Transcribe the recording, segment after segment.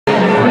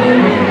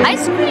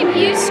Ice cream,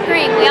 you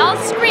scream. We all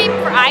scream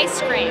for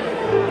ice cream.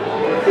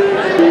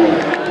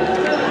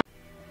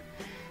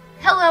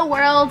 Hello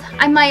world,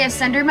 I'm Miyah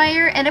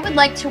Sendermeyer, and I would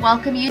like to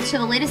welcome you to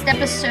the latest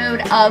episode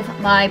of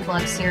my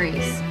blog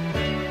series.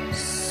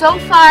 So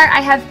far,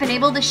 I have been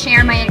able to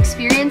share my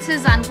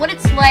experiences on what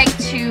it's like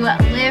to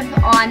live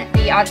on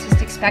the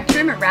autistic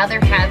spectrum, or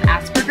rather have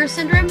Asperger's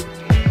syndrome.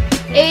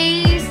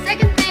 A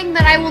second thing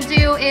that I will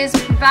do is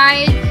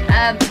provide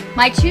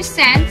my 2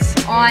 cents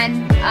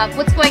on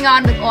what's going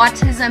on with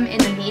autism in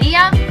the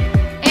media.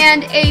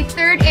 And a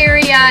third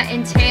area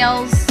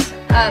entails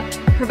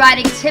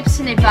providing tips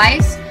and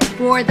advice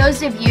for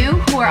those of you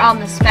who are on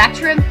the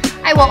spectrum.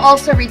 I will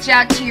also reach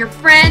out to your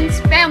friends,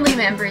 family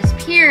members,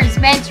 peers,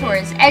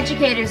 mentors,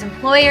 educators,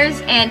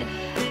 employers, and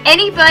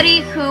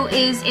anybody who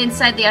is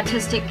inside the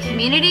autistic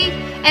community.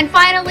 And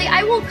finally,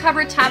 I will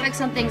cover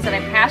topics on things that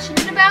I'm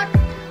passionate about,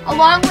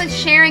 along with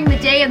sharing the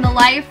day in the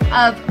life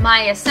of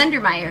Miyah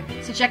Sendermeyer.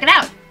 So check it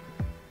out.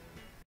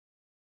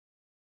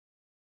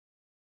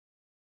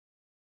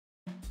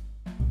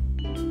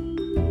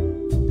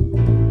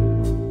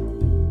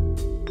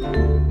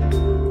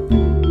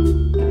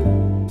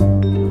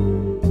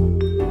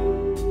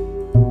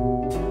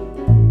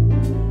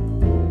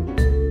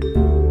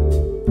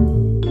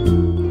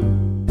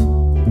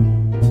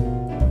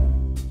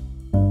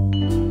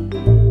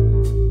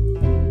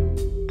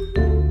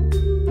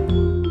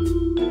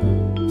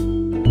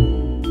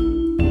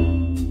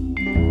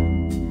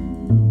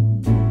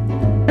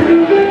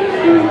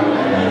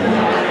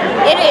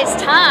 It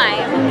is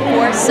time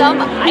for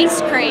some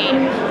ice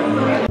cream.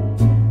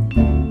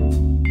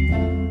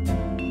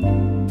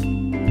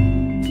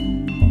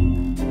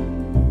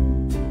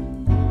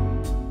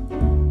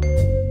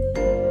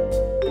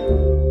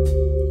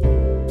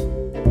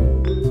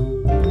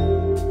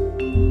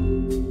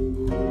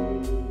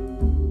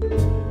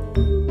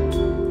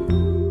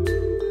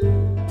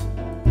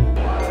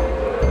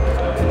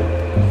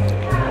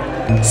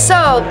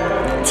 So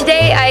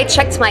today I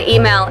checked my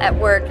email at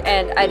work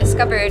and I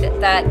discovered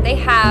that they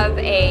have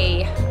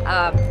a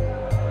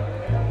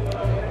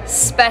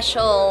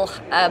special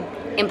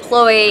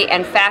employee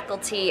and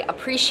faculty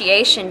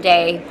appreciation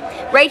day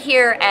right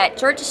here at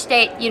Georgia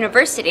State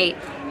University.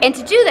 And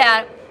to do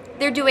that,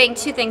 they're doing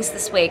 2 things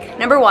this week.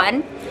 Number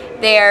 1,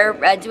 they're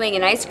doing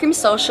an ice cream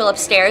social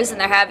upstairs, and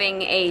they're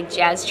having a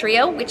jazz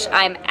trio, which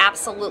I'm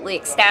absolutely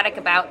ecstatic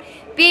about,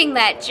 being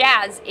that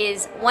jazz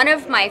is one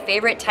of my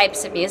favorite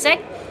types of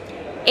music.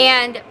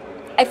 And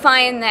I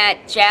find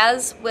that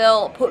jazz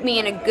will put me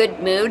in a good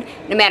mood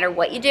no matter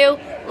what you do.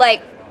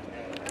 Like,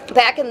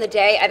 back in the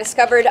day, I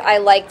discovered I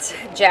liked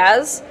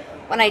jazz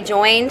when I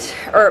joined,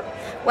 or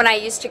when I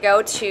used to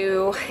go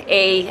to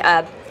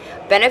a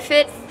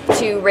benefit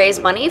to raise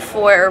money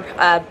for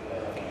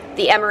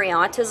the Emory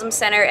Autism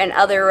Center and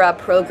other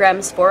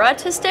programs for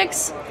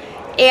autistics.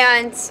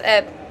 And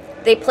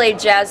they played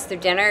jazz through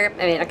dinner.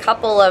 I mean, a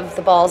couple of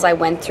the balls I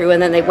went through,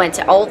 and then they went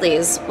to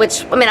oldies,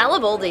 which, I mean, I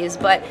love oldies,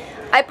 but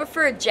I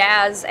prefer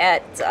jazz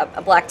at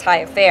a black tie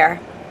affair.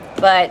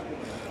 But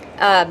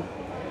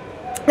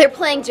they're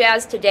playing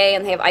jazz today,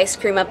 and they have ice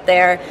cream up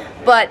there,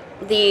 but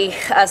the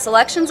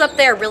selections up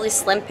there are really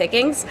slim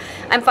pickings.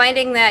 I'm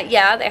finding that,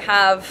 yeah, they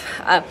have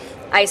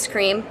ice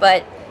cream,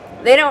 but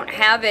they don't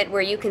have it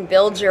where you can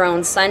build your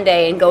own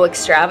sundae and go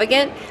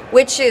extravagant,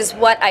 which is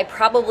what I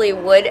probably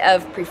would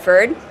have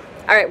preferred,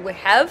 or would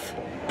have.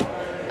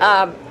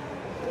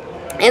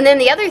 And then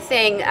the other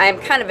thing I'm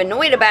kind of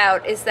annoyed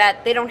about is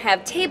that they don't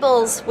have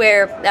tables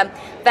where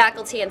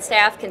faculty and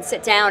staff can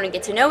sit down and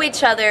get to know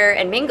each other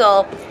and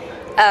mingle.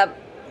 And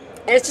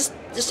it's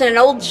just an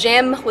old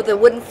gym with a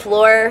wooden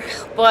floor,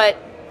 but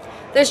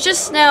there's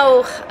just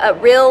no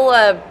real,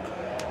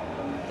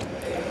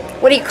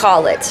 what do you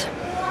call it?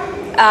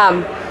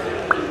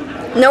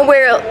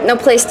 No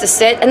place to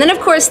sit. And then of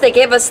course they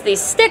gave us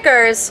these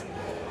stickers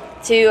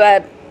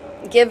to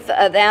give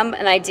them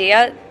an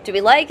idea. Do we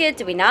like it?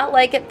 Do we not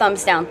like it?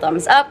 Thumbs down,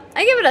 thumbs up.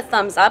 I give it a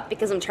thumbs up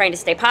because I'm trying to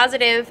stay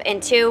positive.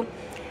 And 2,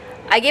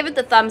 I give it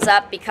the thumbs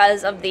up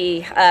because of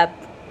the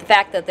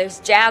fact that there's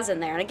jazz in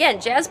there. And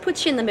again, jazz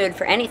puts you in the mood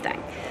for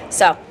anything.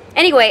 So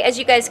anyway, as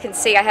you guys can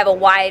see, I have a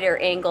wider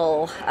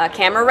angle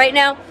camera right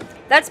now.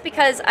 That's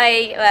because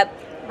I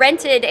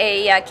rented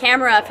a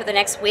camera for the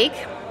next week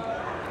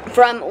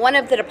from one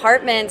of the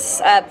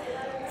departments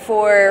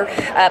for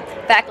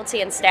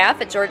faculty and staff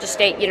at Georgia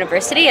State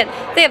University, and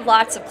they have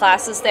lots of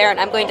classes there, and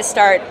I'm going to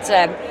start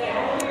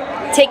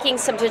taking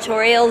some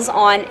tutorials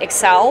on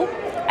Excel.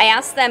 I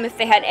asked them if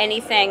they had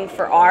anything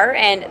for R,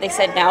 and they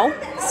said no.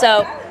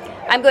 So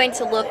I'm going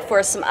to look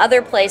for some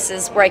other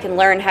places where I can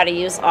learn how to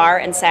use R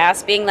and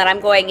SAS, being that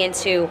I'm going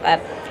into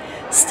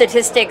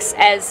statistics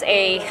as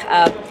a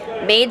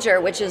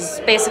major, which is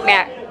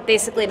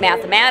basically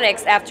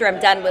mathematics, after I'm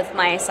done with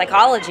my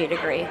psychology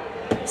degree.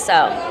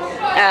 So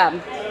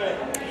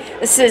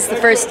this is the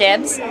first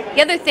dibs.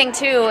 The other thing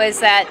too is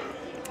that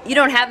you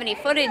don't have any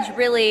footage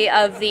really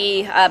of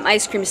the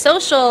ice cream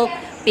social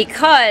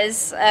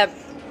because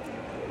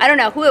I don't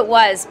know who it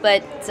was,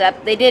 but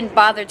they didn't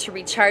bother to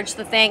recharge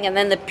the thing, and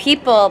then the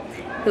people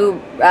who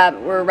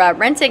were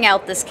renting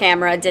out this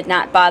camera did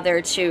not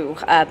bother to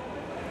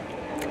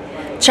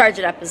charge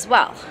it up as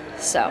well.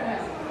 So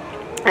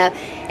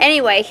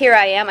anyway, here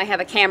I am. I have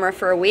a camera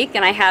for a week,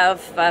 and I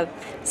have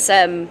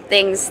some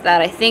things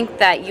that I think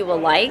that you will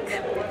like.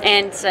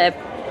 And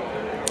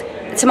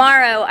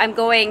tomorrow I'm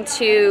going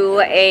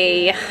to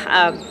a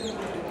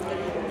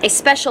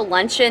special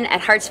luncheon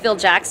at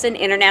Hartsfield-Jackson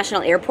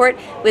International Airport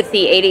with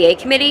the ADA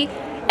committee.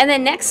 And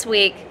then next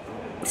week,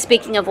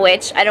 speaking of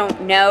which, I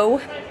don't know.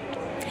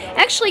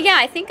 Actually, yeah,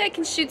 I think I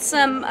can shoot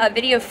some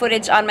video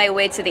footage on my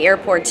way to the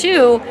airport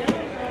too.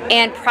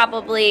 And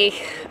probably,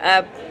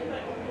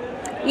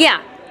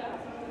 yeah.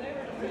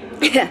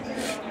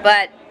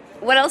 But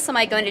what else am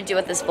I going to do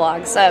with this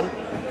vlog? So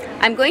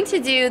I'm going to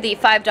do the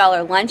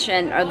 $5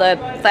 luncheon, or the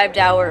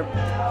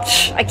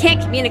 $5, I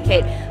can't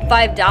communicate,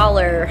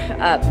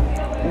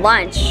 $5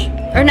 lunch,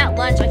 or not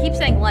lunch, I keep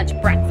saying lunch,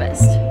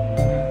 breakfast.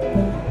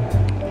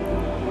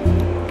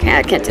 Okay,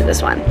 I can't do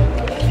this one.